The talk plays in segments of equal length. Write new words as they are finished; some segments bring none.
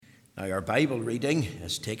Our Bible reading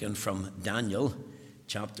is taken from Daniel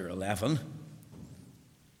chapter 11.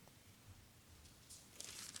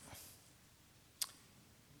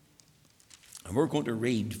 And we're going to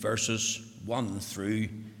read verses 1 through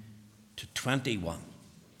to 21.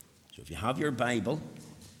 So if you have your Bible,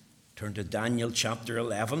 turn to Daniel chapter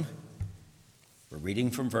 11. We're reading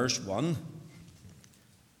from verse 1.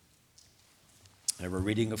 And we're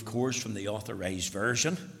reading, of course, from the Authorized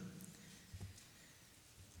Version.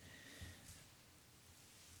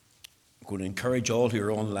 I'm going to encourage all who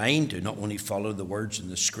are online to not only follow the words on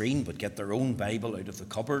the screen, but get their own Bible out of the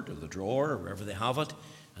cupboard or the drawer or wherever they have it,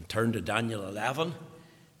 and turn to Daniel 11,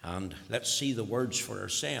 and let's see the words for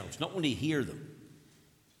ourselves. Not only hear them,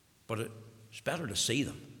 but it's better to see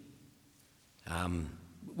them.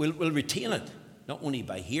 We'll retain it, not only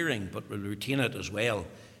by hearing, but we'll retain it as well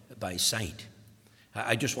by sight.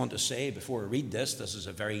 I just want to say before I read this is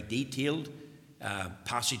a very detailed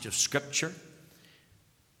passage of Scripture.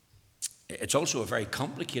 It's also a very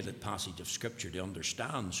complicated passage of Scripture to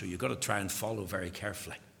understand, so you've got to try and follow very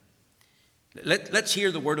carefully. Let's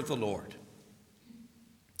hear the word of the Lord.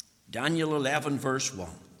 Daniel 11, verse 1.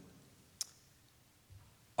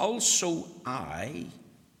 Also I,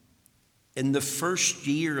 in the first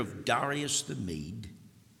year of Darius the Mede,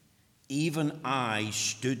 even I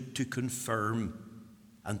stood to confirm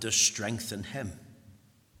and to strengthen him.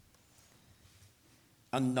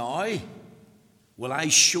 And now will I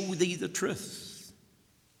show thee the truth.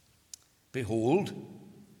 Behold,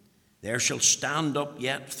 there shall stand up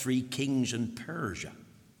yet 3 kings in Persia,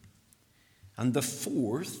 and the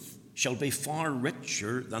 4th shall be far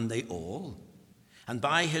richer than they all, and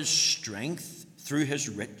by his strength through his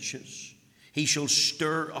riches he shall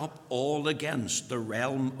stir up all against the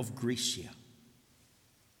realm of Grecia.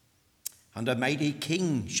 And a mighty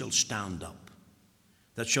king shall stand up,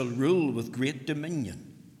 that shall rule with great dominion,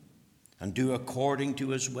 and do according to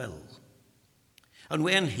his will. And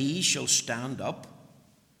when he shall stand up,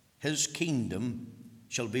 his kingdom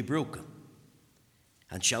shall be broken,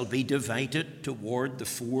 and shall be divided toward the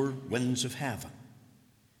 4 winds of heaven,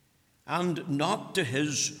 and not to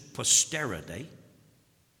his posterity,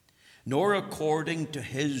 nor according to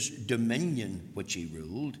his dominion which he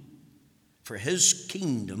ruled, for his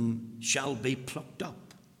kingdom shall be plucked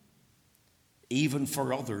up, even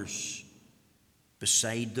for others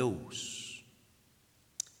beside those.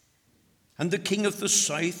 And the king of the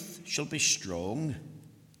south shall be strong,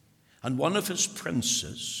 and one of his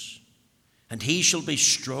princes, and he shall be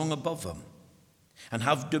strong above him, and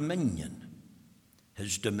have dominion.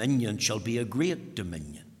 His dominion shall be a great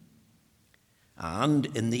dominion. And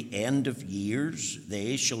in the end of years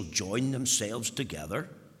they shall join themselves together,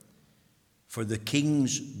 for the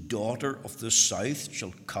king's daughter of the south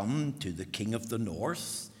shall come to the king of the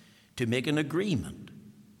north to make an agreement.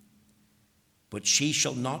 But she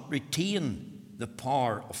shall not retain the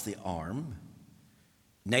power of the arm,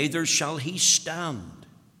 neither shall he stand,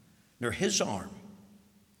 nor his arm,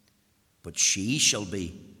 but she shall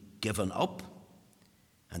be given up,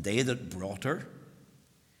 and they that brought her,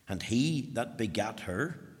 and he that begat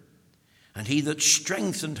her, and he that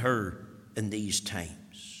strengthened her in these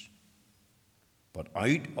times. But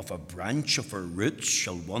out of a branch of her roots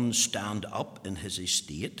shall one stand up in his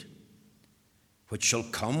estate, which shall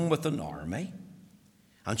come with an army,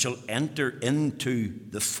 and shall enter into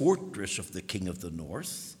the fortress of the king of the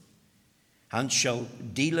north, and shall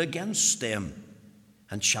deal against them,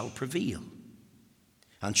 and shall prevail,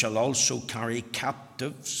 and shall also carry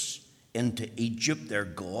captives into Egypt their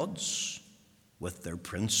gods, with their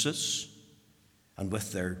princes, and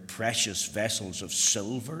with their precious vessels of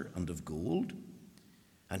silver and of gold,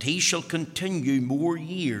 and he shall continue more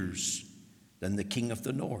years than the king of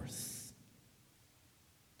the north.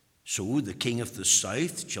 So the king of the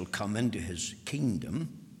south shall come into his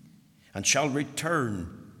kingdom, and shall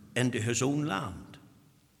return into his own land.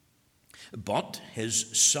 But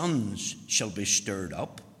his sons shall be stirred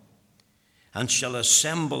up, and shall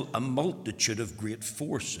assemble a multitude of great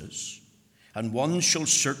forces, and one shall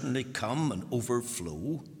certainly come and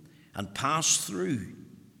overflow, and pass through.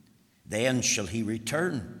 Then shall he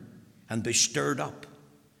return, and be stirred up,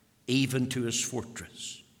 even to his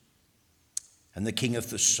fortress. And the king of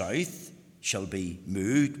the south shall be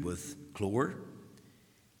moved with choler,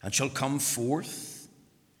 and shall come forth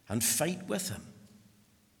and fight with him,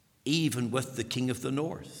 even with the king of the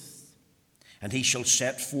north. And he shall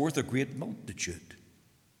set forth a great multitude,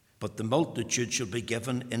 but the multitude shall be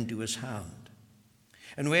given into his hand.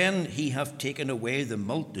 And when he have taken away the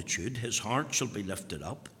multitude, his heart shall be lifted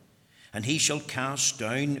up, and he shall cast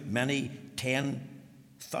down many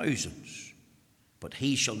 10,000s, but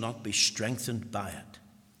he shall not be strengthened by it.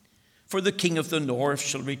 For the king of the north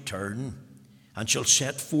shall return, and shall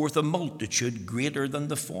set forth a multitude greater than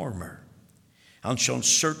the former, and shall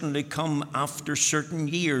certainly come after certain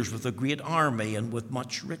years with a great army and with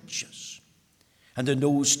much riches. And in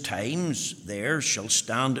those times there shall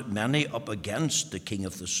stand many up against the king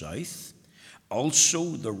of the south. Also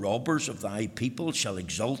the robbers of thy people shall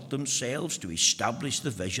exalt themselves to establish the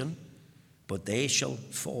vision, but they shall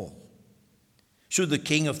fall. So the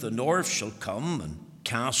king of the north shall come and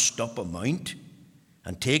cast up a mount,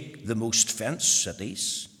 and take the most fenced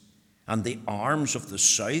cities, and the arms of the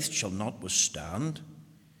south shall not withstand,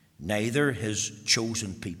 neither his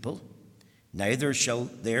chosen people, neither shall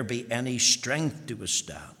there be any strength to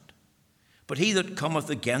withstand. But he that cometh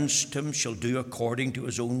against him shall do according to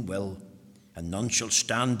his own will, and none shall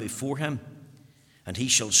stand before him. And he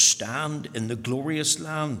shall stand in the glorious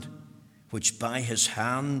land, which by his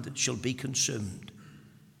hand shall be consumed.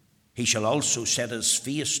 He shall also set his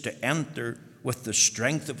face to enter with the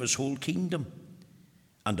strength of his whole kingdom,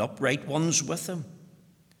 and upright ones with him.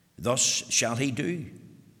 Thus shall he do.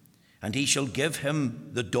 And he shall give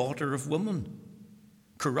him the daughter of woman,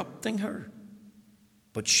 corrupting her.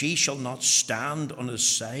 But she shall not stand on his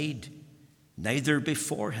side, neither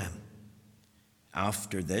before him.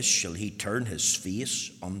 After this shall he turn his face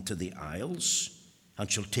unto the isles, and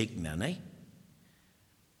shall take many.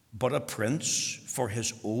 But a prince for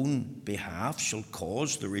his own behalf shall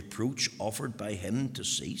cause the reproach offered by him to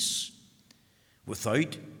cease.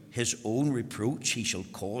 Without his own reproach he shall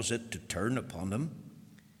cause it to turn upon him.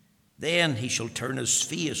 Then he shall turn his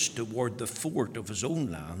face toward the fort of his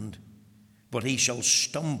own land, but he shall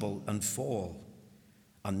stumble and fall,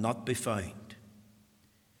 and not be found.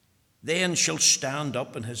 Then shall stand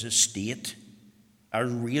up in his estate a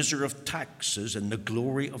raiser of taxes in the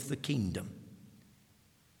glory of the kingdom.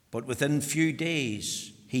 But within few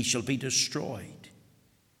days he shall be destroyed,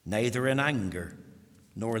 neither in anger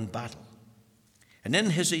nor in battle. And in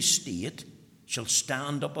his estate shall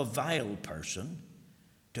stand up a vile person,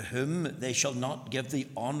 to whom they shall not give the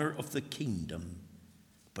honor of the kingdom,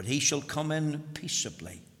 but he shall come in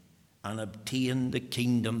peaceably and obtain the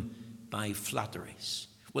kingdom by flatteries.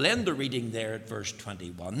 We'll end the reading there at verse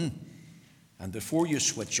 21. And before you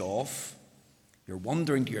switch off, you're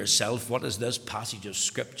wondering to yourself, what is this passage of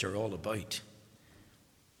Scripture all about?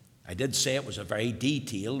 I did say it was a very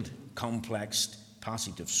detailed, complex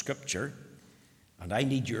passage of Scripture, and I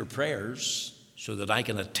need your prayers so that I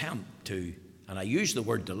can attempt to, and I use the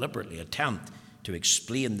word deliberately, attempt to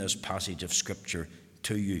explain this passage of Scripture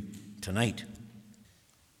to you tonight.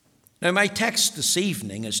 Now, my text this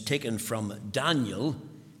evening is taken from Daniel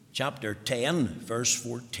chapter 10, verse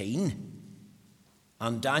 14,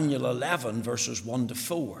 and Daniel 11, verses 1 to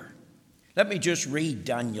 4. Let me just read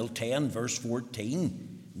Daniel 10, verse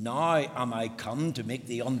 14. Now am I come to make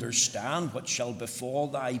thee understand what shall befall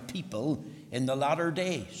thy people in the latter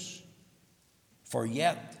days. For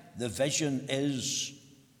yet the vision is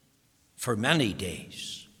for many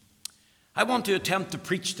days. I want to attempt to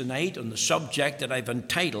preach tonight on the subject that I've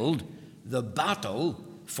entitled, The Battle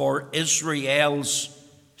for Israel's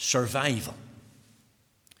Survival.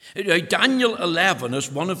 Now, Daniel 11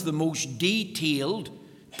 is one of the most detailed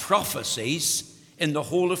prophecies in the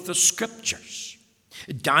whole of the Scriptures.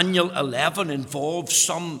 Daniel 11 involves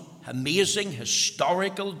some amazing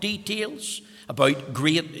historical details about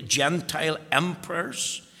great Gentile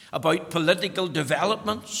emperors, about political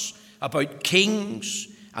developments, about kings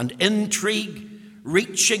and intrigue,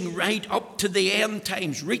 reaching right up to the end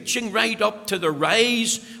times, reaching right up to the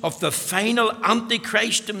rise of the final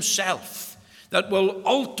Antichrist himself, that will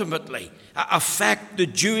ultimately affect the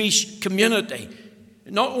Jewish community,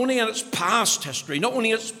 not only in its past history, not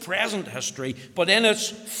only its present history, but in its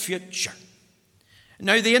future.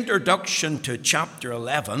 Now, the introduction to chapter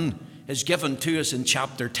 11 is given to us in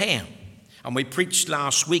chapter 10, and we preached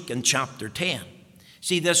last week in chapter 10.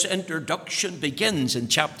 See, this introduction begins in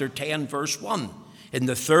chapter 10, verse 1, in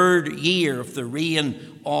the third year of the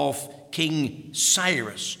reign of King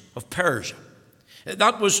Cyrus of Persia.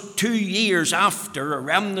 That was 2 years after a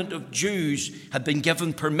remnant of Jews had been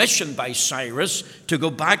given permission by Cyrus to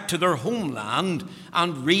go back to their homeland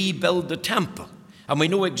and rebuild the temple. And we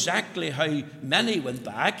know exactly how many went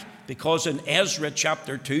back, because in Ezra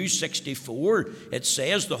chapter 2, 64, it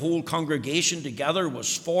says the whole congregation together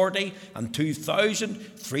was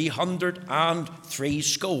 40,303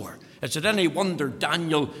 score. Is it any wonder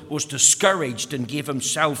Daniel was discouraged and gave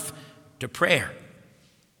himself to prayer?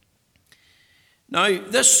 Now,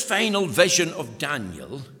 this final vision of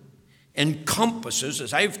Daniel encompasses,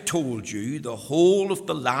 as I've told you, the whole of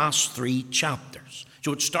the last 3 chapters.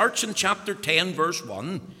 So it starts in chapter 10, verse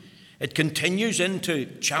 1. It continues into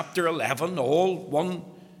chapter 11, all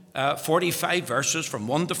 45 verses from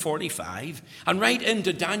 1 to 45, and right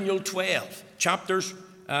into Daniel 12,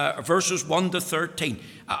 verses 1 to 13.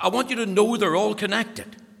 I want you to know they're all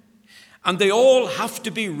connected. And they all have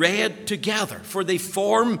to be read together, for they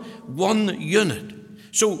form one unit.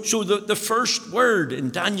 So the first word in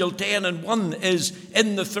Daniel 10 and 1 is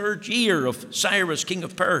in the 3rd year of Cyrus, king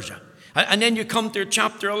of Persia. And then you come to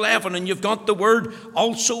chapter 11 and you've got the word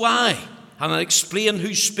also I. And I'll explain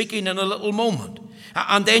who's speaking in a little moment.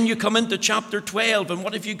 And then you come into chapter 12, and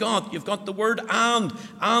what have you got? You've got the word and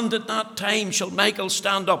at that time shall Michael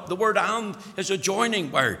stand up. The word and is a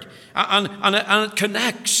joining word, and it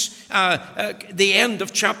connects the end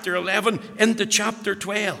of chapter 11 into chapter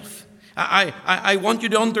 12. I want you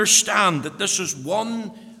to understand that this is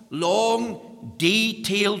one long,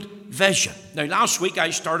 detailed vision. Now, last week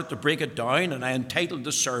I started to break it down, and I entitled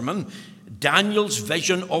the sermon, Daniel's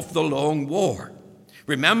Vision of the Long War.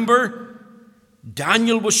 Remember,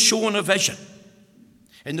 Daniel was shown a vision.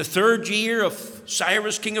 In the 3rd year of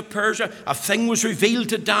Cyrus, king of Persia, a thing was revealed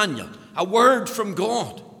to Daniel, a word from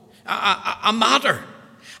God, a matter.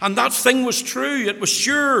 And that thing was true, it was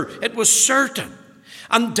sure, it was certain.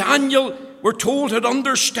 And Daniel, we're told, had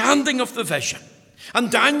understanding of the vision.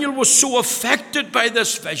 And Daniel was so affected by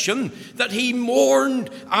this vision that he mourned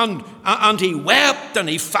and he wept and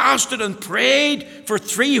he fasted and prayed for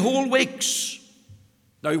 3 whole weeks.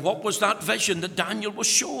 Now, what was that vision that Daniel was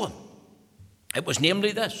shown? It was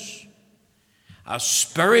namely this: a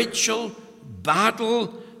spiritual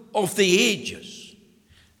battle of the ages,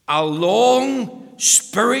 a long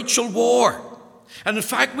spiritual war. And in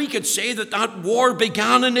fact, we could say that that war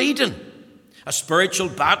began in Eden. A spiritual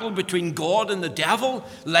battle between God and the devil,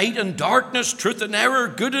 light and darkness, truth and error,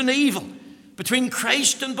 good and evil, between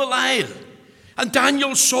Christ and Belial. And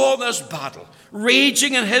Daniel saw this battle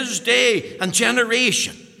raging in his day and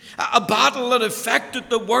generation, a battle that affected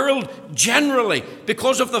the world generally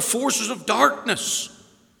because of the forces of darkness.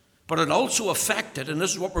 But it also affected, and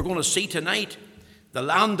this is what we're going to see tonight, the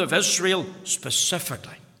land of Israel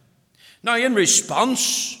specifically. Now, in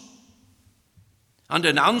response and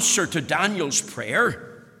in answer to Daniel's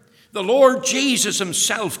prayer, the Lord Jesus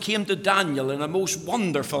himself came to Daniel in a most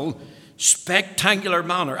wonderful, spectacular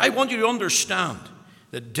manner. I want you to understand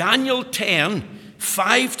that Daniel 10,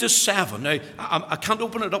 5 to 7, now I can't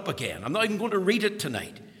open it up again. I'm not even going to read it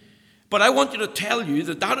tonight. But I want you to tell you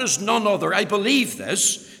that that is none other, I believe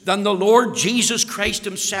this, than the Lord Jesus Christ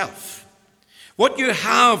himself. What you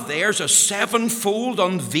have there is a 7-fold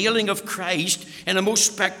unveiling of Christ in a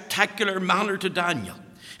most spectacular manner to Daniel.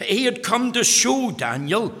 He had come to show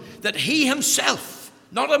Daniel that he himself,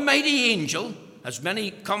 not a mighty angel, as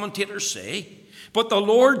many commentators say, but the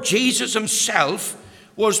Lord Jesus himself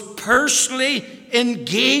was personally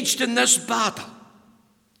engaged in this battle.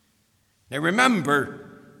 Now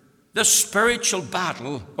remember, this spiritual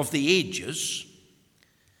battle of the ages,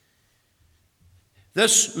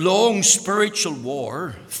 this long spiritual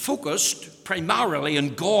war focused primarily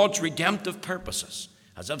on God's redemptive purposes.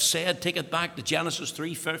 As I've said, take it back to Genesis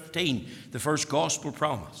 3:15, the first gospel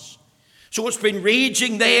promise. So it's been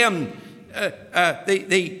raging then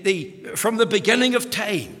from the beginning of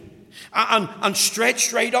time and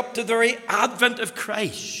stretched right up to the very advent of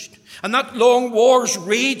Christ. And that long war's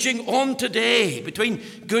raging on today between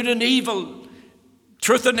good and evil,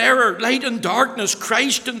 truth and error, light and darkness,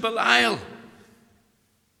 Christ and Belial.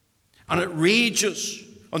 And it rages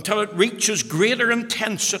until it reaches greater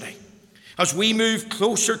intensity as we move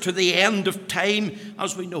closer to the end of time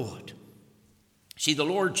as we know it. See, the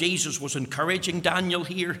Lord Jesus was encouraging Daniel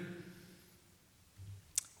here.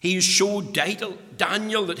 He showed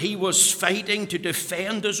Daniel that he was fighting to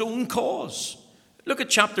defend his own cause. Look at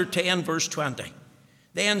chapter 10, verse 20.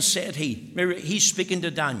 Then said he's speaking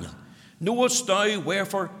to Daniel, knowest thou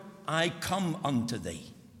wherefore I come unto thee?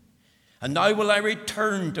 And now will I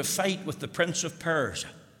return to fight with the prince of Persia.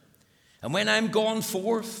 And when I am gone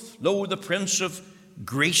forth, lo, the prince of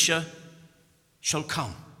Grecia shall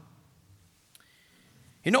come.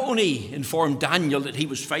 He not only informed Daniel that he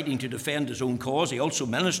was fighting to defend his own cause, he also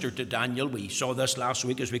ministered to Daniel. We saw this last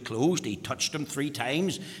week as we closed. He touched him 3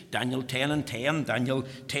 times, Daniel 10 and 10, Daniel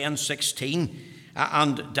 10, 16,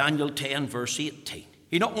 and Daniel 10, verse 18.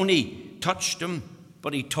 He not only touched him,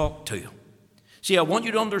 but he talked to him. See, I want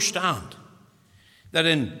you to understand that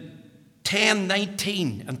in 10,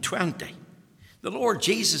 19, and 20, the Lord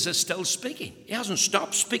Jesus is still speaking. He hasn't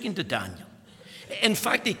stopped speaking to Daniel. In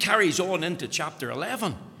fact, he carries on into chapter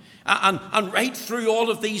 11. And right through all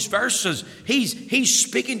of these verses, he's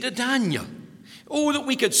speaking to Daniel. Oh, that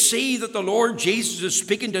we could see that the Lord Jesus is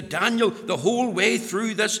speaking to Daniel the whole way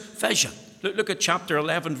through this vision. Look at chapter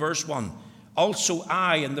 11, verse 1. Also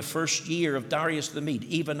I, in the first year of Darius the Mede,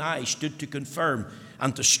 even I stood to confirm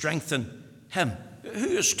and to strengthen him. Who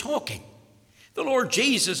is talking? The Lord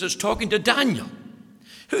Jesus is talking to Daniel.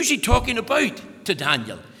 Who's he talking about to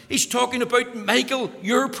Daniel? He's talking about Michael,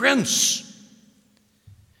 your prince.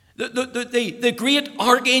 The great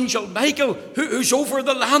archangel Michael, who's over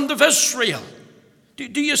the land of Israel.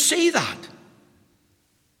 Do you see that?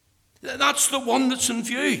 That's the one that's in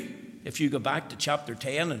view. If you go back to chapter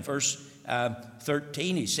 10 and verse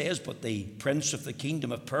 13, he says, but the prince of the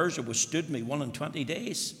kingdom of Persia withstood me 21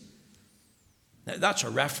 days. Now, that's a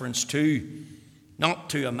reference to, not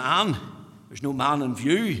to a man. There's no man in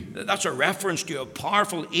view. That's a reference to a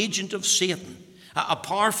powerful agent of Satan, a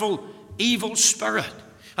powerful evil spirit.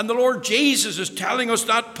 And the Lord Jesus is telling us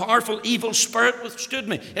that powerful evil spirit withstood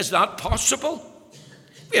me. Is that possible?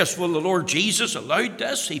 Yes, well, the Lord Jesus allowed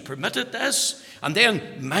this. He permitted this. And then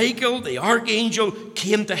Michael, the archangel,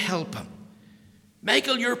 came to help him.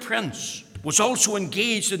 Michael, your prince, was also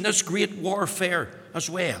engaged in this great warfare as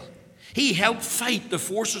well. He helped fight the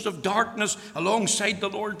forces of darkness alongside the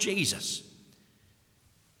Lord Jesus.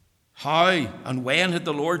 How and when had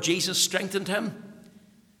the Lord Jesus strengthened him?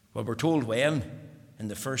 Well, we're told when. In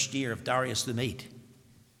the first year of Darius the Mede.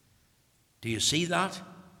 Do you see that?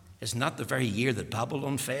 Isn't that the very year that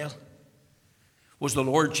Babylon fell? Was the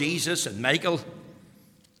Lord Jesus and Michael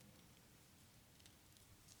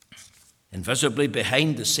invisibly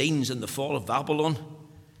behind the scenes in the fall of Babylon?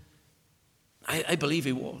 I believe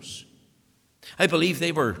he was. I believe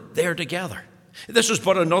they were there together. This is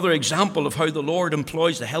but another example of how the Lord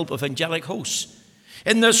employs the help of angelic hosts.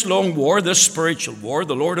 In this long war, this spiritual war,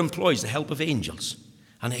 the Lord employs the help of angels.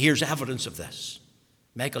 And here's evidence of this.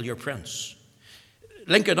 Michael, your prince.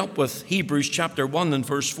 Link it up with Hebrews chapter 1 and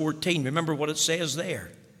verse 14. Remember what it says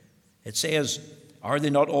there. It says, are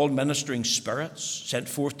they not all ministering spirits sent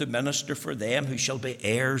forth to minister for them who shall be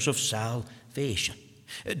heirs of salvation?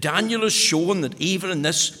 Daniel has shown that even in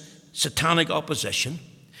this satanic opposition,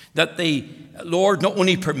 that the Lord not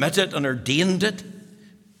only permitted and ordained it,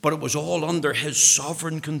 but it was all under his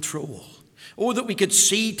sovereign control. Oh, that we could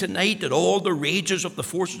see tonight that all the rages of the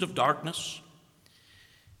forces of darkness,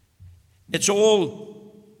 it's all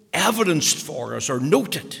evidenced for us or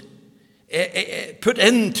noted, put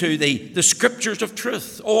into the scriptures of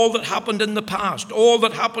truth. All that happened in the past, all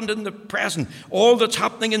that happened in the present, all that's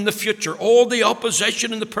happening in the future, all the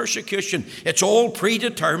opposition and the persecution, it's all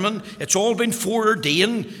predetermined, it's all been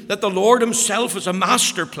foreordained, that the Lord himself is a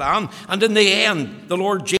master plan, and in the end, the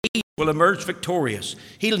Lord Jesus will emerge victorious.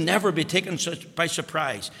 He'll never be taken by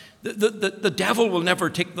surprise. The devil will never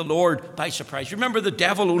take the Lord by surprise. Remember, the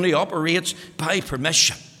devil only operates by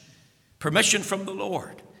permission. Permission from the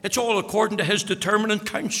Lord. It's all according to his determining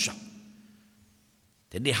counsel.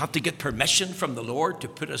 Didn't he have to get permission from the Lord to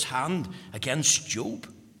put his hand against Job?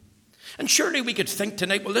 And surely we could think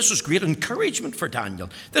tonight, well, this is great encouragement for Daniel.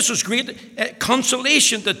 This is great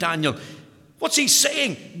consolation to Daniel. What's he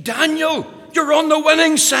saying? Daniel, you're on the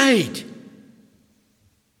winning side.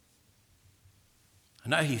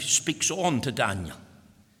 And now he speaks on to Daniel.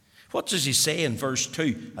 What does he say in verse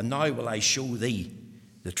 2? And now will I show thee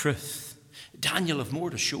the truth. Daniel, have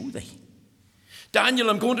more to show thee.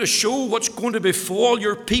 Daniel, I'm going to show what's going to befall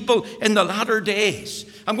your people in the latter days.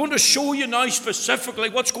 I'm going to show you now specifically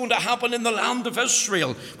what's going to happen in the land of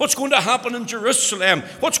Israel, what's going to happen in Jerusalem,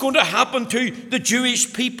 what's going to happen to the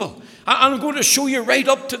Jewish people. And I'm going to show you right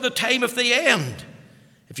up to the time of the end.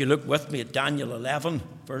 If you look with me at Daniel 11,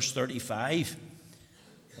 verse 35,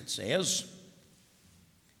 it says,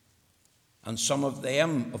 and some of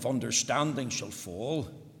them of understanding shall fall,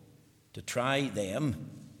 to try them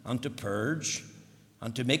and to purge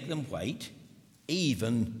and to make them white,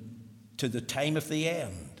 even to the time of the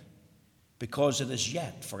end, because it is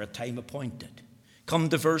yet for a time appointed. Come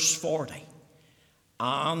to verse 40.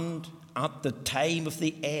 And at the time of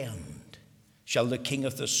the end shall the king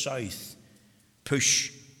of the south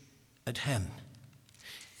push at him.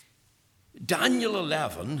 Daniel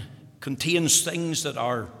 11 contains things that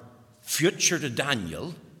are future to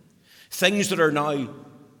Daniel, things that are now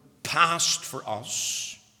past for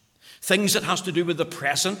us, things that has to do with the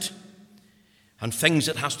present, and things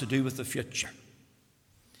that has to do with the future.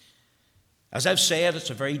 As I've said,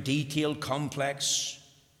 it's a very detailed, complex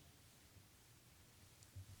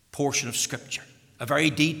portion of Scripture, a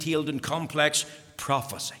very detailed and complex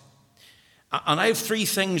prophecy. And I have three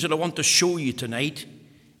things that I want to show you tonight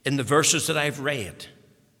in the verses that I've read.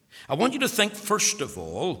 I want you to think, first of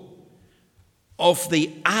all, of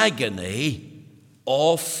the agony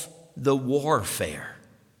of the warfare.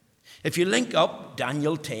 If you link up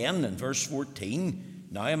Daniel 10 and verse 14,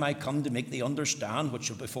 now am I come to make thee understand what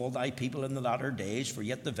shall befall thy people in the latter days, for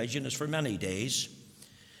yet the vision is for many days.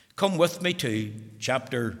 Come with me to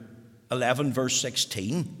chapter 11, verse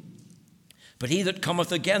 16. But he that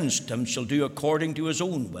cometh against him shall do according to his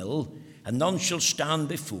own will, and none shall stand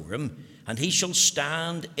before him, and he shall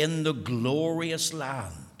stand in the glorious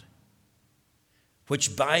land,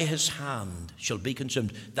 which by his hand shall be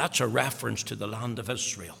consumed. That's a reference to the land of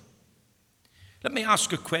Israel. Let me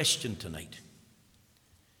ask a question tonight.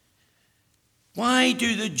 Why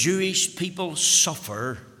do the Jewish people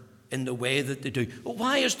suffer in the way that they do?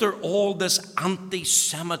 Why is there all this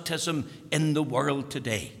anti-Semitism in the world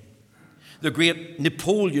today? The great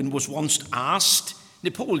Napoleon was once asked,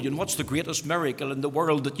 Napoleon, what's the greatest miracle in the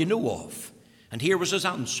world that you know of? And here was his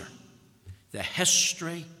answer: the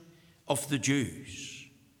history of the Jews.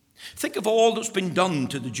 Think of all that's been done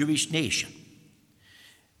to the Jewish nation.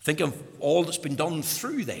 Think of all that's been done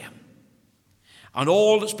through them, and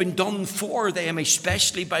all that's been done for them,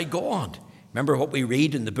 especially by God. Remember what we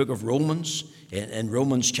read in the book of Romans, in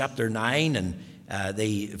Romans chapter 9 and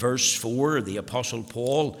the verse 4, the Apostle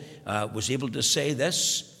Paul was able to say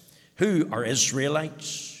this: who are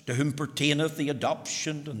Israelites, to whom pertaineth the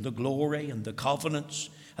adoption and the glory and the covenants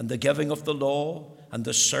and the giving of the law and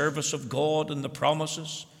the service of God and the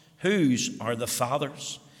promises? Whose are the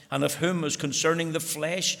fathers, and of whom as concerning the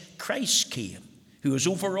flesh Christ came, who is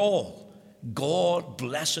over all, God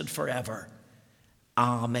blessed forever.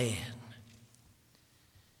 Amen.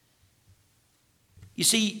 You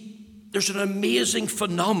see, there's an amazing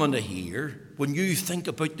phenomena here when you think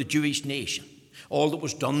about the Jewish nation. All that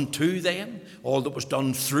was done to them, all that was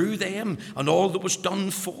done through them, and all that was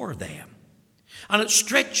done for them. And it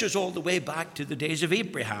stretches all the way back to the days of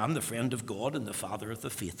Abraham, the friend of God and the father of the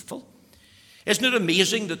faithful. Isn't it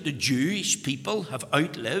amazing that the Jewish people have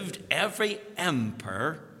outlived every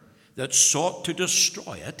emperor that sought to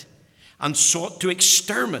destroy it and sought to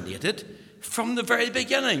exterminate it from the very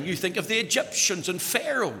beginning? You think of the Egyptians and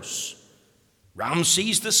pharaohs.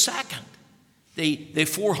 Ramses II, the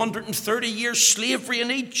 430 years slavery in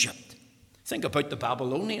Egypt. Think about the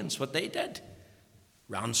Babylonians, what they did.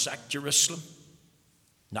 Ransacked Jerusalem,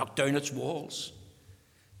 knocked down its walls,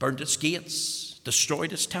 burnt its gates,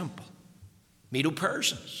 destroyed its temple.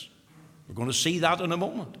 Medo-Persians, we're going to see that in a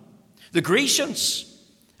moment. The Grecians,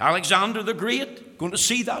 Alexander the Great, going to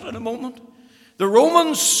see that in a moment. The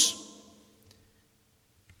Romans,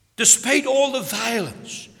 despite all the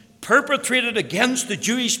violence perpetrated against the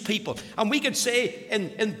Jewish people, and we could say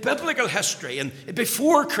in biblical history and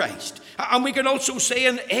before Christ, and we can also say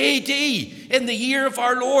in AD, in the year of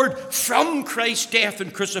our Lord, from Christ's death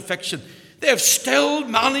and crucifixion, they have still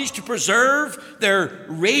managed to preserve their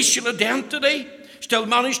racial identity, still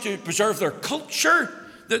managed to preserve their culture,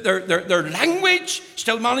 their language,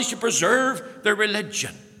 still managed to preserve their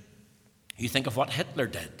religion. You think of what Hitler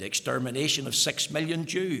did, the extermination of 6 million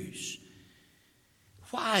Jews.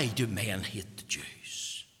 Why do men hate the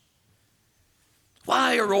Jews?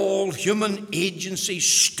 Why are all human agencies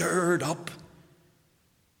stirred up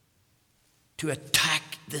to attack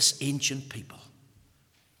this ancient people?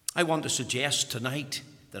 I want to suggest tonight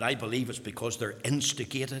that I believe it's because they're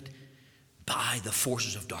instigated by the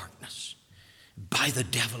forces of darkness, by the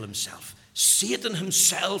devil himself. Satan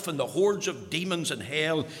himself and the hordes of demons in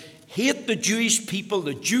hell hate the Jewish people,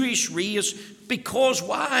 the Jewish race, because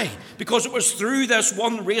why? Because it was through this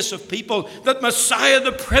one race of people that Messiah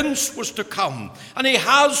the Prince was to come. And he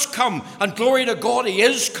has come, and glory to God, he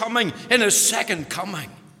is coming in his second coming.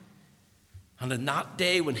 And in that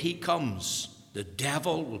day when he comes, the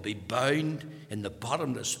devil will be bound in the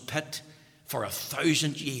bottomless pit for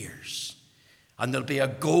 1,000 years. And there'll be a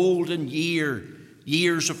golden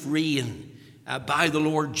years of reign by the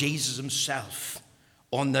Lord Jesus himself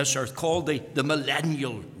on this earth, called the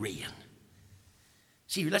millennial reign.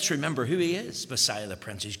 See, let's remember who he is, Messiah the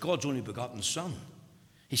Prince. He's God's only begotten Son.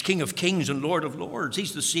 He's King of kings and Lord of lords.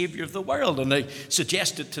 He's the Savior of the world. And I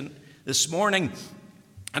suggested this morning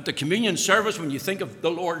at the communion service, when you think of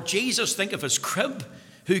the Lord Jesus, think of his crib,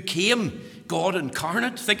 who came, God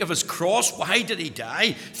incarnate. Think of his cross. Why did he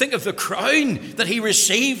die? Think of the crown that he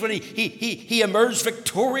received when he emerged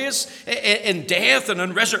victorious in death and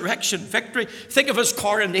in resurrection victory. Think of his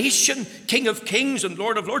coronation, King of kings and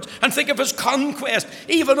Lord of lords. And think of his conquest,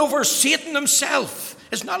 even over Satan himself.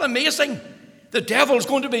 Isn't that amazing? The devil's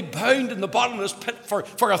going to be bound in the bottomless pit for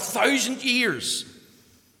 1,000 years.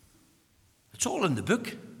 It's all in the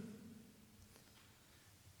book.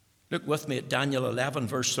 Look with me at Daniel 11,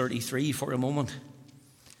 verse 33 for a moment.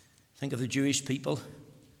 Think of the Jewish people.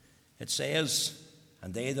 It says,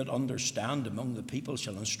 And they that understand among the people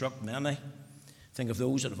shall instruct many. Think of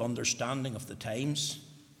those that have understanding of the times.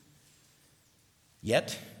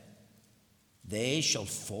 Yet they shall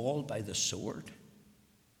fall by the sword,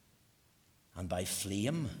 and by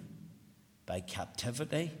flame, by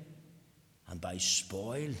captivity, and by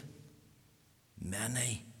spoil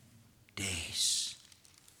many days.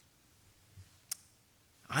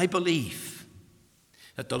 I believe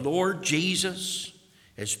that the Lord Jesus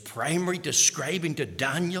is primarily describing to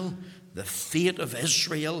Daniel the fate of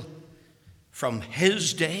Israel from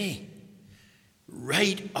his day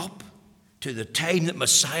right up to the time that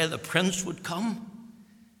Messiah the Prince would come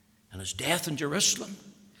and his death in Jerusalem,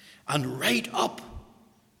 and right up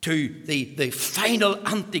to the final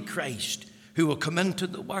Antichrist who will come into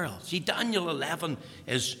the world. See, Daniel 11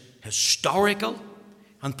 is historical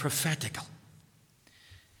and prophetical.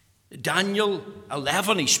 Daniel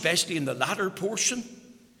 11, especially in the latter portion,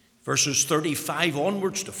 verses 35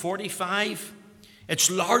 onwards to 45, it's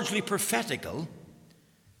largely prophetical,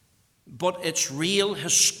 but it's real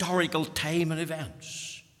historical time and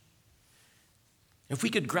events. If we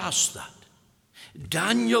could grasp that.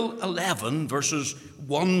 Daniel 11, verses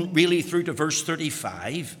 1 really through to verse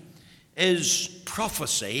 35, is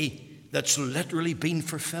prophecy that's literally been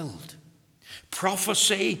fulfilled.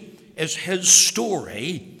 Prophecy is his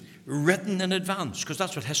story written in advance, because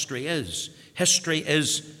that's what history is. History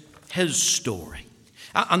is his story.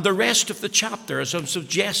 And the rest of the chapter, as I'm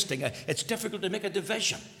suggesting, it's difficult to make a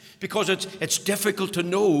division, because it's difficult to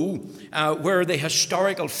know where the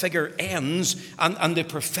historical figure ends and the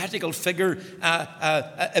prophetical figure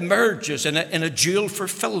emerges in a dual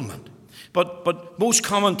fulfillment. But most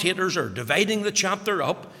commentators are dividing the chapter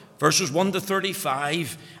up, verses 1 to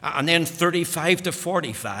 35, and then 35 to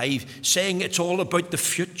 45, saying it's all about the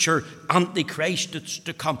future Antichrist that's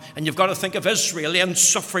to come. And you've got to think of Israel then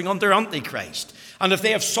suffering under Antichrist. And if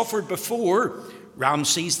they have suffered before,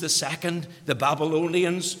 Ramses II, the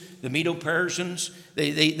Babylonians, the Medo-Persians,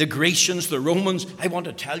 the Grecians, the Romans, I want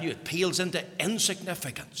to tell you, it pales into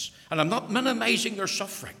insignificance. And I'm not minimizing their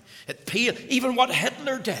suffering. Even what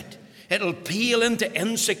Hitler did, it'll pale into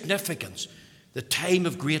insignificance. The time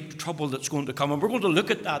of great trouble that's going to come. And we're going to look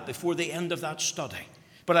at that before the end of that study.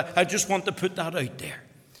 But I just want to put that out there.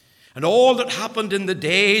 And all that happened in the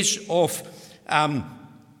days of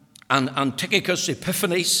Antiochus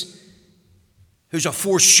Epiphanes, who's a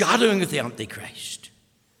foreshadowing of the Antichrist,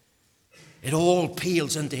 it all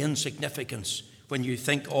pales into insignificance when you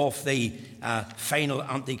think of the final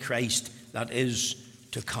Antichrist that is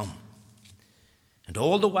to come. And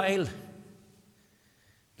all the while,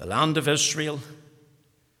 the land of Israel,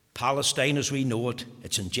 Palestine as we know it,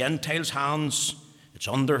 it's in Gentiles' hands, it's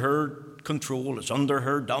under her control, it's under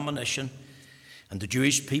her domination, and the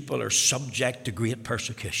Jewish people are subject to great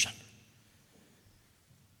persecution.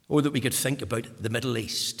 Oh, that we could think about the Middle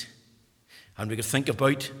East, and we could think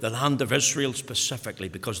about the land of Israel specifically,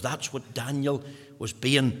 because that's what Daniel was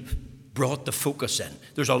being brought the focus in.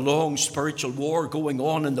 There's a long spiritual war going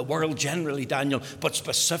on in the world generally, Daniel, but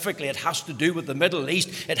specifically it has to do with the Middle East.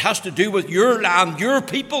 It has to do with your land, your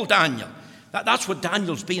people, Daniel. That's what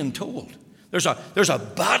Daniel's being told. There's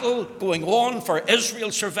a battle going on for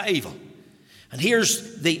Israel's survival. And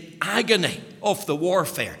here's the agony of the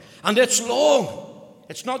warfare. And it's long.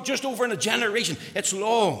 It's not just over in a generation. It's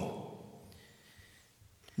long.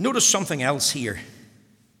 Notice something else here.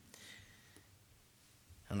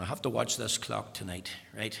 And I have to watch this clock tonight,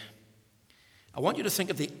 right? I want you to think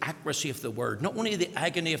of the accuracy of the word. Not only the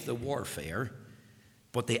agony of the warfare,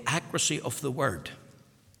 but the accuracy of the word.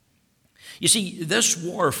 You see, this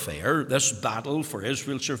warfare, this battle for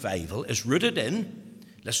Israel's survival is rooted in,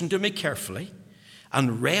 listen to me carefully,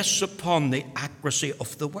 and rests upon the accuracy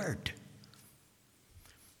of the word.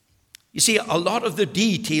 You see, a lot of the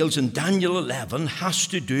details in Daniel 11 has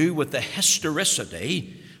to do with the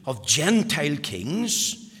historicity of Gentile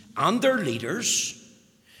kings and their leaders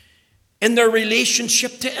in their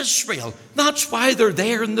relationship to Israel. That's why they're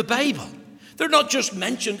there in the Bible. They're not just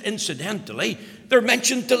mentioned incidentally, they're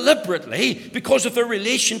mentioned deliberately because of their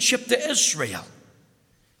relationship to Israel.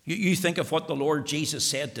 You think of what the Lord Jesus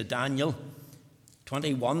said to Daniel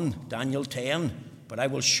 21, Daniel 10, but I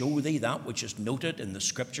will show thee that which is noted in the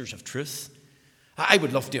scriptures of truth. I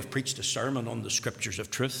would love to have preached a sermon on the scriptures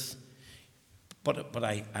of truth, but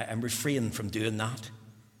I'm refraining from doing that.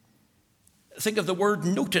 Think of the word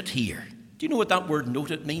noted here. Do you know what that word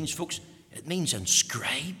noted means, folks? It means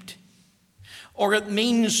inscribed. Or it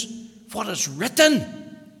means what is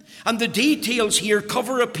written. And the details here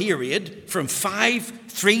cover a period from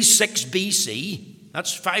 536 BC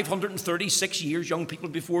that's 536 years, young people,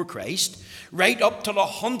 before Christ, right up till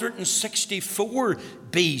 164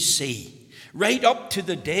 BC, right up to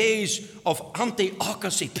the days of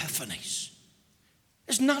Antiochus Epiphanes.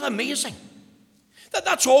 Isn't that amazing?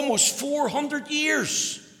 That's almost 400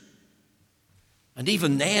 years. And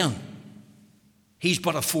even then, he's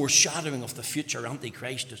but a foreshadowing of the future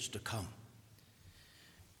Antichrist that's to come.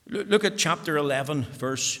 Look at chapter 11,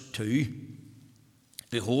 verse 2.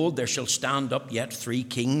 Behold, there shall stand up yet 3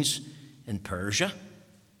 kings in Persia.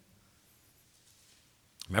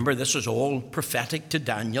 Remember, this is all prophetic to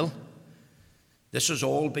Daniel. This has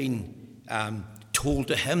all been told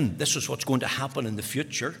to him. This is what's going to happen in the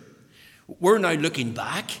future. We're now looking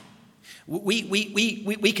back.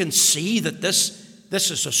 We can see that this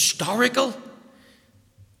is historical,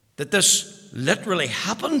 that this literally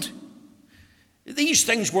happened. These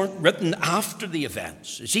things weren't written after the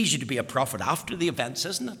events. It's easy to be a prophet after the events,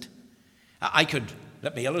 isn't it?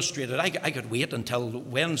 Let me illustrate it. I could wait until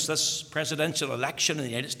when's this presidential election in the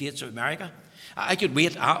United States of America? I could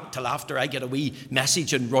wait till after I get a wee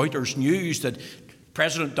message in Reuters News that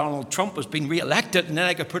President Donald Trump has been re-elected, and then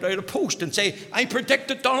I could put out a post and say, I predict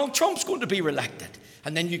that Donald Trump's going to be re-elected.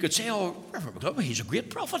 And then you could say, oh, Reverend McLaughlin, he's a great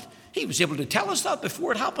prophet. He was able to tell us that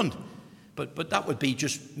before it happened. But that would be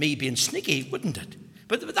just me being sneaky, wouldn't it?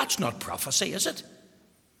 But that's not prophecy, is it?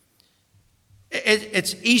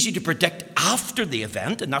 It's easy to predict after the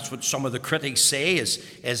event, and that's what some of the critics say is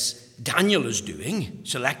Daniel is doing,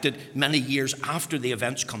 selected many years after the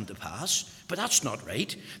events come to pass. But that's not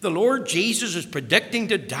right. The Lord Jesus is predicting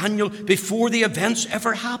to Daniel before the events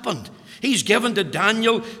ever happened. He's given to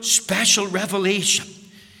Daniel special revelation.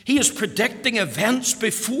 He is predicting events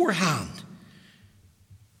beforehand.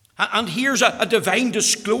 And here's a divine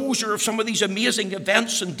disclosure of some of these amazing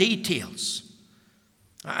events and details.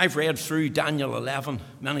 I've read through Daniel 11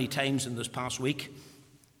 many times in this past week,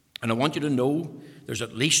 and I want you to know there's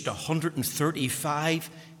at least 135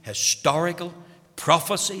 historical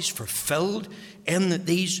prophecies fulfilled in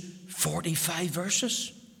these 45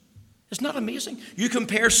 verses. Isn't that amazing? You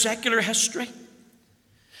compare secular history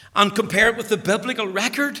and compare it with the biblical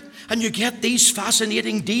record, and you get these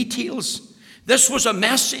fascinating details. This was a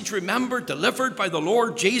message, remember, delivered by the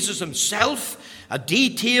Lord Jesus himself, a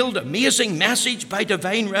detailed, amazing message by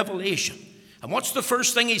divine revelation. And what's the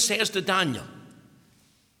first thing he says to Daniel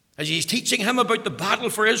as he's teaching him about the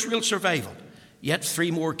battle for Israel's survival? Yet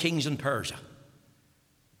 3 more kings in Persia.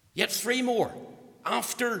 Yet 3 more.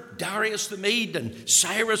 After Darius the Mede and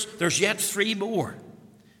Cyrus, there's yet 3 more.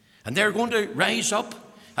 And they're going to rise up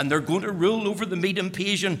and they're going to rule over the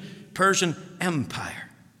Medo-Persian Empire.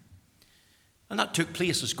 And that took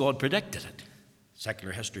place as God predicted it.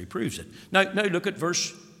 Secular history proves it. Now look at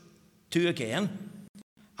verse 2 again.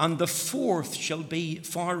 And the 4th shall be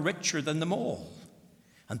far richer than them all.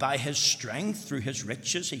 And by his strength, through his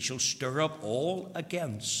riches, he shall stir up all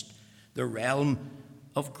against the realm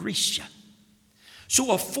of Grecia.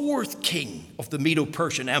 So a 4th king of the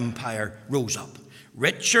Medo-Persian Empire rose up,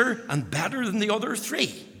 richer and better than the other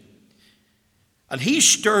 3. And he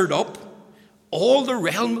stirred up all the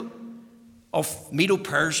realm of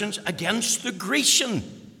Medo-Persians against the Grecian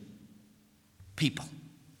people.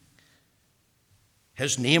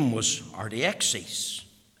 His name was Artaxerxes,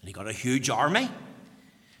 and he got a huge army,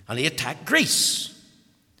 and he attacked Greece,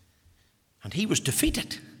 and he was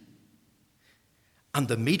defeated, and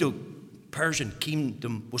the Medo-Persian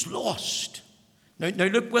kingdom was lost. Now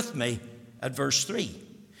look with me at verse 3.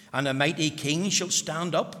 And a mighty king shall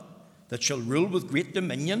stand up that shall rule with great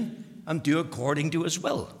dominion and do according to his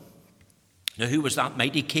will. Now, who was that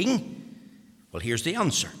mighty king? Well, here's the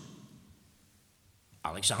answer.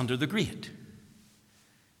 Alexander the Great.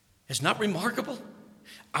 Isn't that remarkable?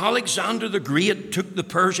 Alexander the Great took the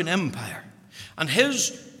Persian Empire, and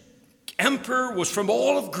his emperor was from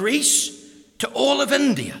all of Greece to all of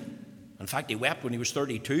India. In fact, he wept when he was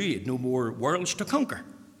 32. He had no more worlds to conquer.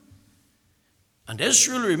 And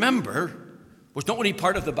Israel, remember, was not only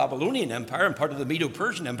part of the Babylonian Empire and part of the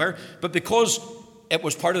Medo-Persian Empire, but because it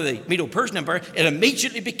was part of the Medo-Persian Empire, it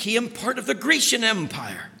immediately became part of the Grecian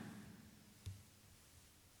Empire.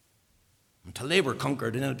 Until they were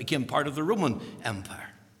conquered, and then it became part of the Roman Empire.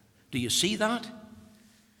 Do you see that?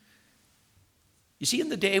 You see, in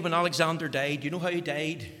the day when Alexander died, you know how he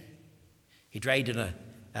died? He died in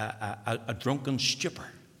a drunken stupor.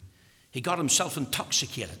 He got himself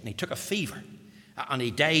intoxicated, and he took a fever, and he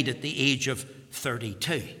died at the age of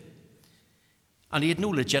 32. And he had no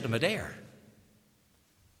legitimate heir.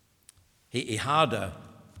 He had an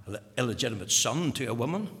illegitimate son to a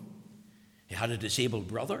woman. He had a disabled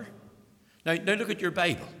brother. Now look at your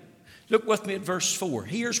Bible. Look with me at verse 4.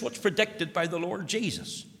 Here's what's predicted by the Lord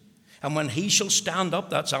Jesus. And when he shall stand up,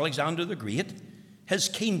 that's Alexander the Great, his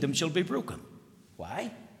kingdom shall be broken.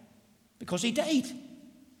 Why? Because he died.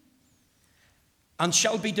 And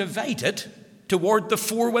shall be divided toward the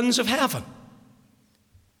four winds of heaven.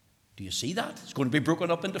 Do you see that? It's going to be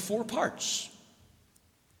broken up into four parts.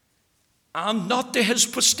 And not to his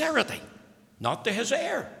posterity, not to his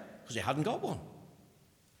heir, because he hadn't got one.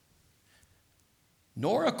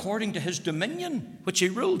 Nor according to his dominion, which he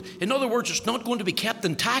ruled. In other words, it's not going to be kept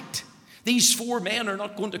intact. These four men are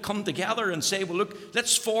not going to come together and say, well, look,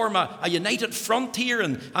 let's form a united front here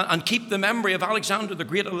and keep the memory of Alexander the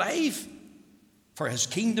Great alive. For his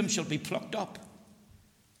kingdom shall be plucked up,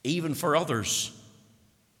 even for others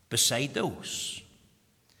beside those.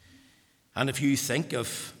 And if you think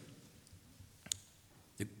of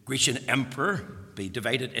the Grecian emperor be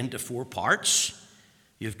divided into four parts,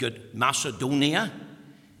 you've got Macedonia.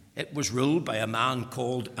 It was ruled by a man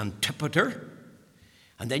called Antipater.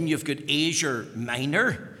 And then you've got Asia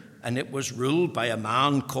Minor, and it was ruled by a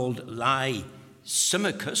man called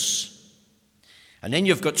Lysimachus. And then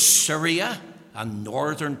you've got Syria and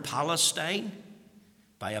northern Palestine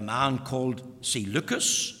by a man called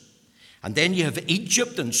Seleucus. And then you have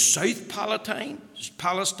Egypt and South Palestine,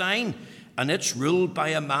 and it's ruled by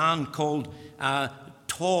a man called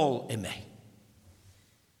Ptolemy.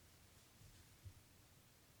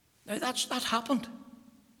 Now that happened.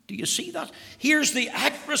 Do you see that? Here's the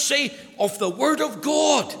accuracy of the Word of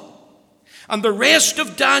God. And the rest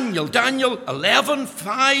of Daniel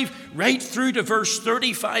 11:5, right through to verse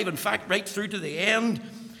 35, in fact, right through to the end,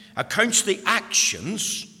 accounts the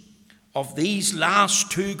actions of these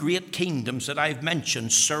last two great kingdoms that I've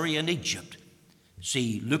mentioned, Syria and Egypt.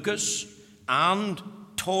 Seleucus and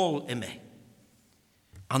Ptolemy,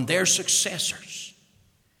 and their successors.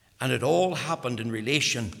 And it all happened in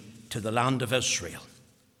relation to the land of Israel,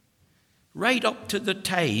 right up to the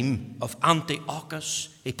time of Antiochus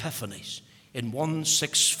Epiphanes in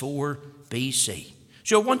 164 BC.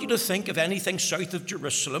 So I want you to think of anything south of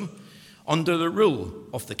Jerusalem under the rule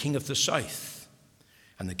of the king of the south.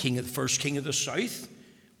 And the first king of the south,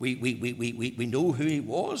 we know who he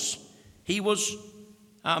was. He was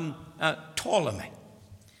Ptolemy.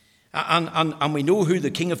 And we know who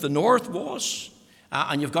the king of the north was.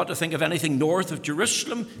 And you've got to think of anything north of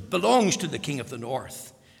Jerusalem belongs to the king of the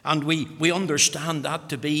north. And we understand that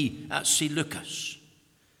to be Seleucus.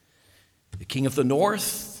 The king of the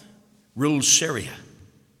north ruled Syria.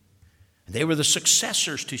 And they were the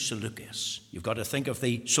successors to Seleucus. You've got to think of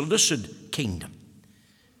the Seleucid kingdom,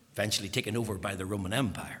 eventually taken over by the Roman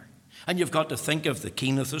Empire. And you've got to think of the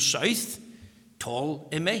king of the south,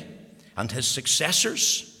 Ptolemy, and his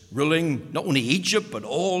successors, ruling not only Egypt, but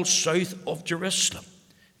all south of Jerusalem.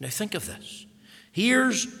 Now think of this.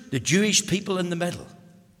 Here's the Jewish people in the middle.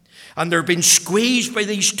 And they're being squeezed by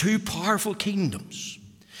these two powerful kingdoms.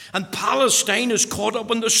 And Palestine is caught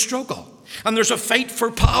up in the struggle. And there's a fight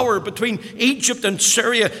for power between Egypt and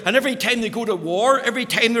Syria. And every time they go to war, every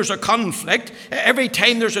time there's a conflict, every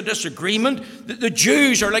time there's a disagreement, the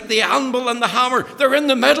Jews are like the anvil and the hammer. They're in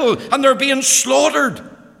the middle and they're being slaughtered.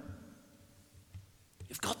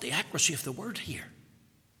 You've got the accuracy of the word here.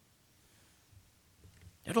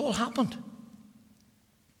 It all happened.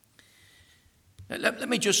 Now, let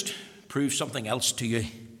me just prove something else to you.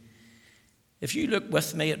 If you look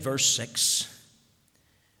with me at verse 6,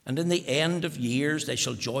 and in the end of years they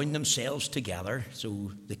shall join themselves together.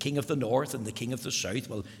 So the king of the north and the king of the south,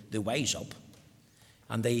 well, they wise up,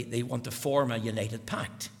 and they want to form a united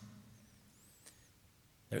pact.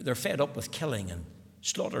 They're fed up with killing and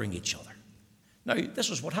slaughtering each other. Now, this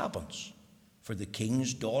is what happens. For the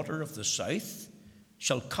king's daughter of the south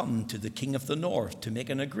shall come to the king of the north to make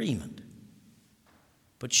an agreement.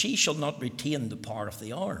 But she shall not retain the power of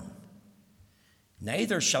the arm.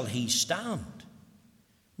 Neither shall he stand,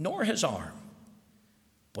 nor his arm,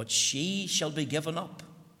 but she shall be given up,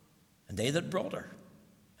 and they that brought her,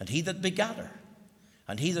 and he that begat her,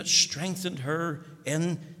 and he that strengthened her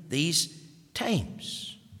in these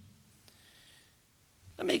times.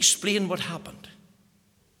 Let me explain what happened.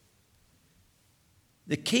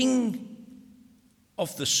 The king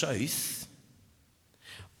of the south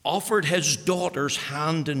offered his daughter's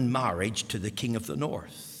hand in marriage to the king of the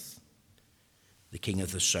north. The king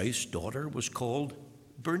of the south's daughter was called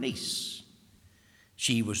Bernice.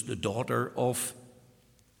 She was the daughter of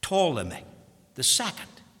Ptolemy the second.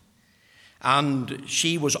 And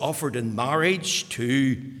she was offered in marriage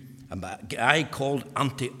to a guy called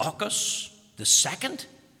Antiochus the second.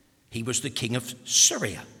 He was the king of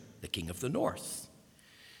Syria, the king of the north.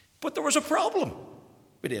 But there was a problem.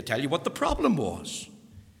 But I'll tell you what the problem was.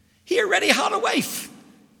 He already had a wife.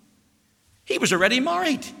 He was already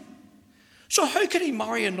married. So how could he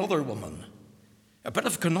marry another woman? A bit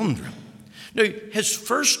of a conundrum. Now, his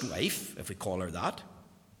first wife, if we call her that,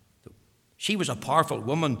 she was a powerful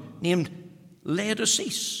woman named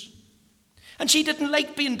Laodice. And she didn't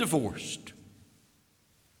like being divorced.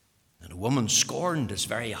 And a woman scorned is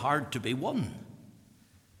very hard to be won.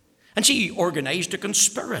 And she organized a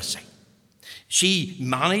conspiracy. She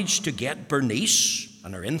managed to get Bernice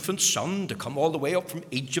and her infant son to come all the way up from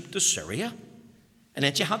Egypt to Syria. And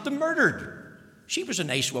then she had them murdered. She was a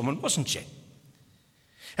nice woman, wasn't she?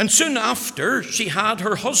 And soon after, she had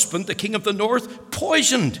her husband, the king of the north,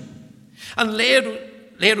 poisoned. And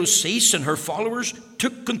Laodice and her followers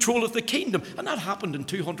took control of the kingdom. And that happened in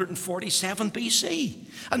 247 BC.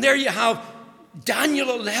 And there you have Daniel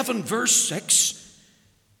 11, verse 6,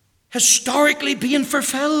 historically being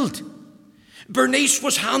fulfilled. Bernice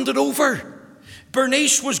was handed over.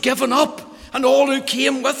 Bernice was given up, and all who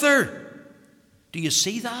came with her. Do you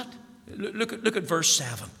see that? Look at verse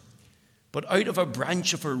 7. But out of a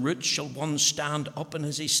branch of her roots shall one stand up in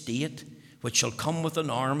his estate, which shall come with an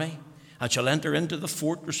army, and shall enter into the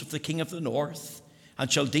fortress of the king of the north,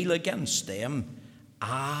 and shall deal against them,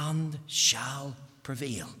 and shall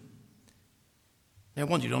prevail. Now I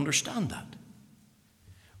want you to understand that.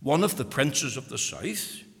 One of the princes of the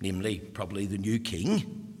south, namely probably the new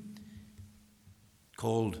king,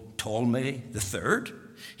 called Ptolemy III,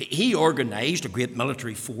 he organized a great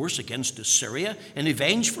military force against Assyria in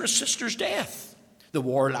revenge for his sister's death. The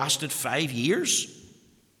war lasted 5 years,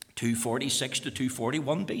 246 to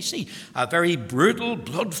 241 BC. A very brutal,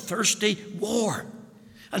 bloodthirsty war.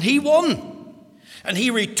 And he won. And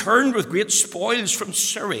he returned with great spoils from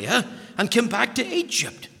Syria and came back to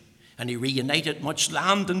Egypt. And he reunited much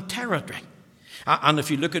land and territory. And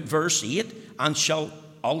if you look at verse 8, and shall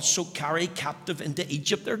also carry captive into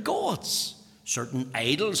Egypt their gods. Certain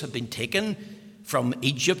idols have been taken from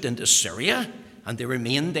Egypt into Syria, and they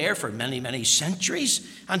remained there for many, many centuries,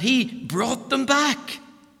 and he brought them back.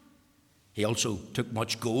 He also took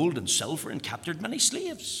much gold and silver and captured many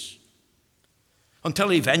slaves.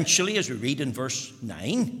 Until eventually, as we read in verse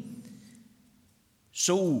 9,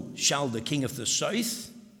 so the king of the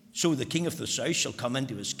south shall come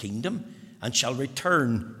into his kingdom, and shall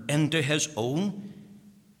return into his own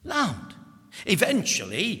land.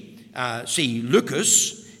 Eventually,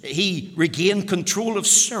 Lucas, he regained control of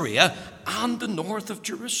Syria and the north of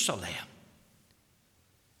Jerusalem.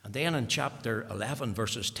 And then in chapter 11,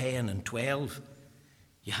 verses 10 and 12,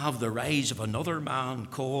 you have the rise of another man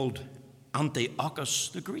called Antiochus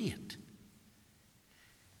the Great.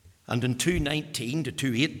 And in 219 to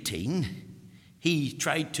 218, he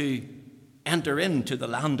tried to enter into the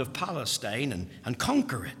land of Palestine and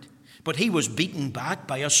conquer it. But he was beaten back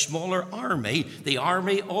by a smaller army, the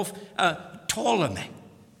army of Ptolemy.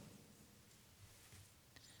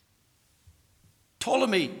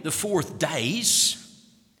 Ptolemy IV dies,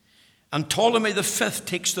 and Ptolemy V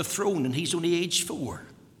takes the throne, and he's only aged 4.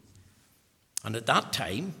 And at that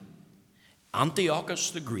time, Antiochus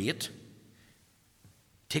the Great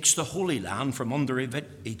takes the Holy Land from under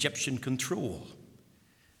Egyptian control.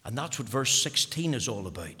 And that's what verse 16 is all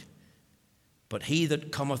about. But he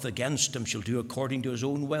that cometh against him shall do according to his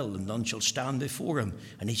own will, and none shall stand before him.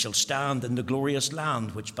 And he shall stand in the glorious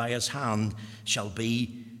land, which by his hand shall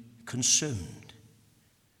be consumed.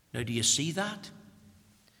 Now, do you see that?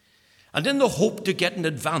 And in the hope to get an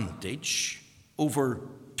advantage over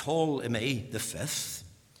Ptolemy V,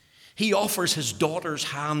 he offers his daughter's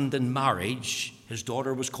hand in marriage. His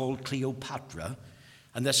daughter was called Cleopatra,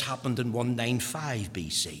 and this happened in 195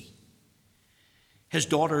 BC. His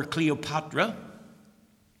daughter Cleopatra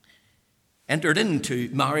entered into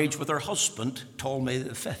marriage with her husband, Ptolemy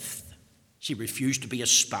V. She refused to be a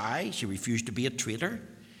spy. She refused to be a traitor.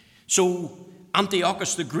 So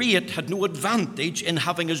Antiochus the Great had no advantage in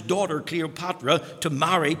having his daughter Cleopatra to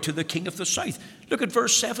marry to the king of the south. Look at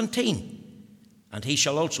verse 17. And he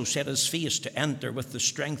shall also set his face to enter with the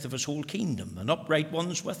strength of his whole kingdom, and upright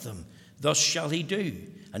ones with him. Thus shall he do.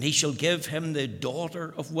 And he shall give him the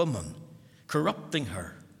daughter of woman, corrupting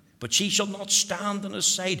her, but she shall not stand on his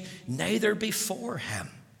side, neither before him.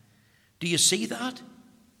 Do you see that?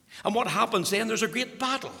 And what happens then? There's a great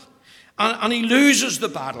battle. And he loses the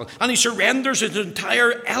battle, and he surrenders his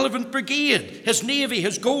entire elephant brigade, his navy,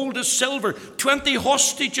 his gold, his silver, 20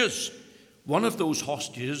 hostages. One of those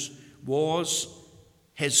hostages was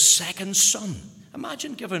his second son.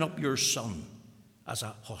 Imagine giving up your son as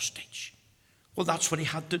a hostage. Well, that's what he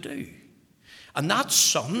had to do. And that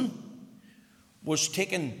son was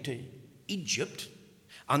taken to Egypt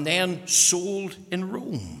and then sold in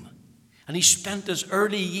Rome. And he spent his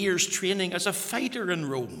early years training as a fighter in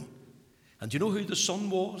Rome. And do you know who the son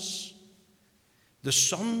was? The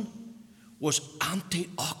son was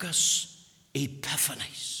Antiochus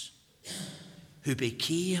Epiphanes, who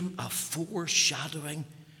became a foreshadowing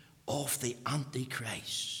of the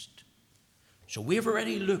Antichrist. So we've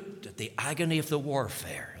already looked at the agony of the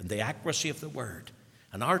warfare and the accuracy of the word.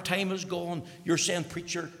 And our time is gone. You're saying,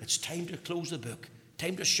 preacher, it's time to close the book.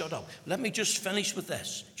 Time to shut up. Let me just finish with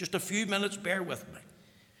this. Just a few minutes, bear with me.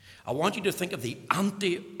 I want you to think of the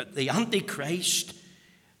Antichrist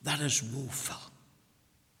that is woeful.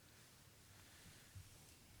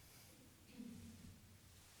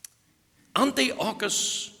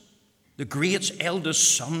 Antiochus, the Great's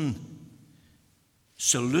eldest son,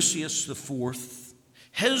 Seleucus IV,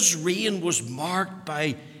 his reign was marked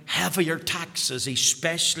by heavier taxes,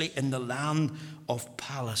 especially in the land of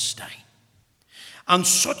Palestine. And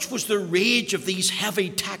such was the rage of these heavy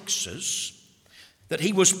taxes that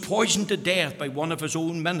he was poisoned to death by one of his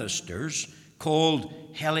own ministers called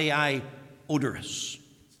Heliodorus.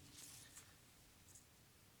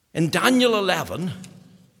 In Daniel 11,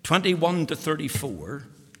 21 to 34,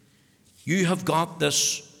 you have got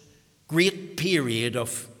this great period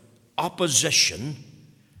of opposition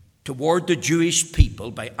toward the Jewish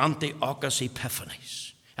people by Antiochus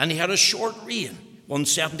Epiphanes. And he had a short reign,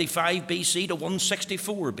 175 BC to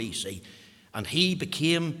 164 BC. And he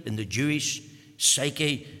became, in the Jewish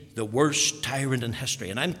psyche, the worst tyrant in history.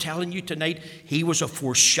 And I'm telling you tonight, he was a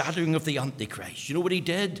foreshadowing of the Antichrist. You know what he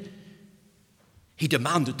did? He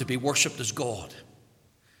demanded to be worshipped as God.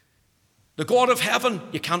 The God of heaven,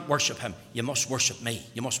 you can't worship him. You must worship me.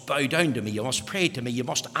 You must bow down to me. You must pray to me. You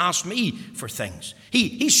must ask me for things.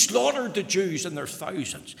 He slaughtered the Jews in their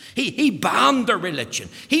thousands. He banned their religion.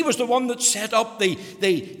 He was the one that set up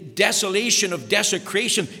the desolation of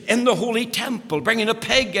desecration in the holy temple, bringing a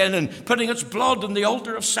pig in and putting its blood on the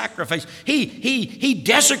altar of sacrifice. He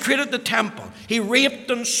desecrated the temple. He raped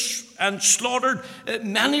and slaughtered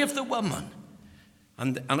many of the women.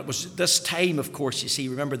 And it was this time, of course, you see,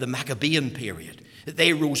 remember the Maccabean period.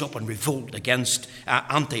 They rose up in revolt against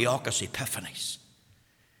Antiochus Epiphanes.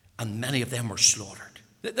 And many of them were slaughtered.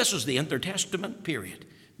 This was the intertestament period.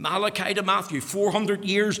 Malachi to Matthew, 400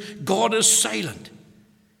 years, God is silent.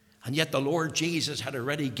 And yet the Lord Jesus had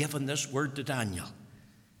already given this word to Daniel.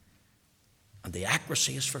 And the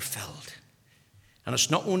accuracy is fulfilled. And it's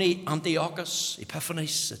not only Antiochus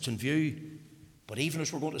Epiphanes that's in view, but even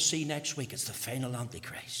as we're going to see next week, it's the final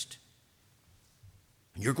Antichrist.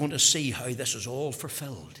 And you're going to see how this is all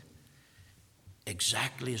fulfilled,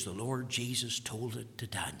 exactly as the Lord Jesus told it to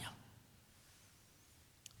Daniel.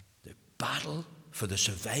 The battle for the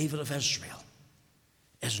survival of Israel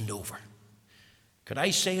isn't over. Could I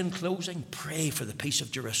say in closing, pray for the peace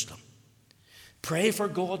of Jerusalem. Pray for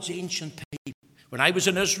God's ancient people. When I was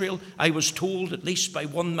in Israel, I was told, at least by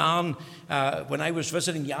one man, when I was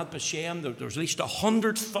visiting Yad Vashem, there was at least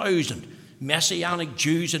 100,000 Messianic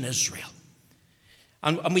Jews in Israel.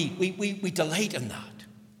 And we delight in that.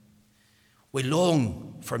 We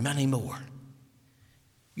long for many more.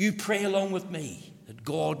 You pray along with me that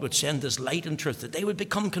God would send His light and truth, that they would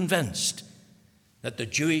become convinced that the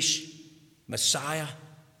Jewish Messiah,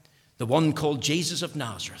 the one called Jesus of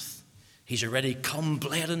Nazareth, He's already come,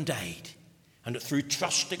 bled and died. And that through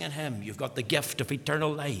trusting in Him, you've got the gift of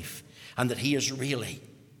eternal life. And that He is really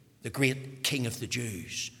the great King of the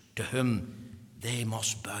Jews, to whom they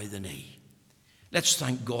must bow the knee. Let's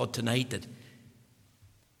thank God tonight that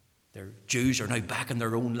their Jews are now back in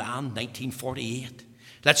their own land, 1948.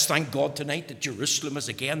 Let's thank God tonight that Jerusalem is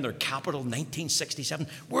again their capital, 1967.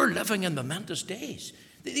 We're living in momentous days.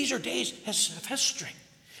 These are days of history.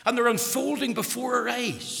 And they're unfolding before our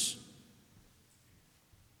eyes.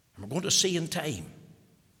 We're going to see in time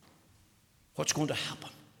what's going to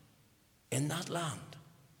happen in that land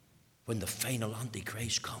when the final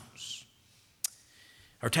Antichrist comes.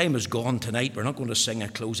 Our time is gone tonight. We're not going to sing a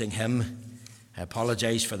closing hymn. I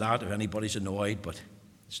apologize for that if anybody's annoyed, but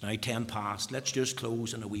it's now 10 past. Let's just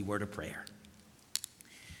close in a wee word of prayer.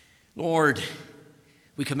 Lord,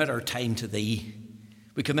 we commit our time to Thee.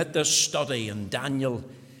 We commit this study in Daniel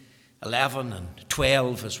 11 and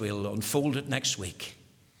 12 as we'll unfold it next week.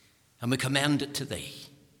 And we commend it to Thee.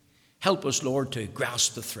 Help us, Lord, to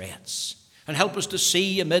grasp the threats. And help us to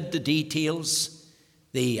see amid the details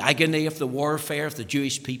the agony of the warfare of the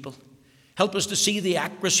Jewish people. Help us to see the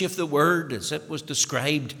accuracy of the word as it was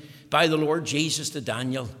described by the Lord Jesus to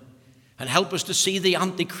Daniel. And help us to see the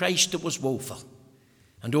Antichrist that was woeful.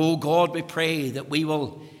 And, oh God, we pray that we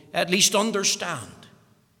will at least understand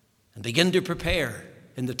and begin to prepare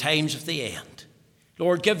in the times of the end.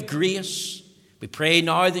 Lord, give grace. We pray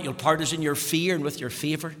now that you'll part us in your fear and with your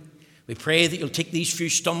favour. We pray that you'll take these few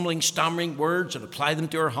stumbling, stammering words and apply them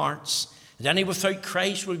to our hearts. That any without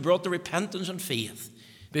Christ will be brought to repentance and faith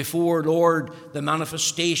before, Lord, the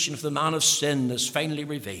manifestation of the man of sin is finally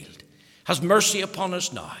revealed. Have mercy upon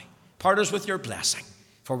us now. Part us with your blessing,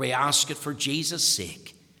 for we ask it for Jesus'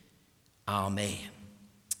 sake. Amen.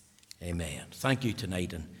 Amen. Thank you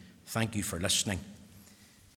tonight, and thank you for listening.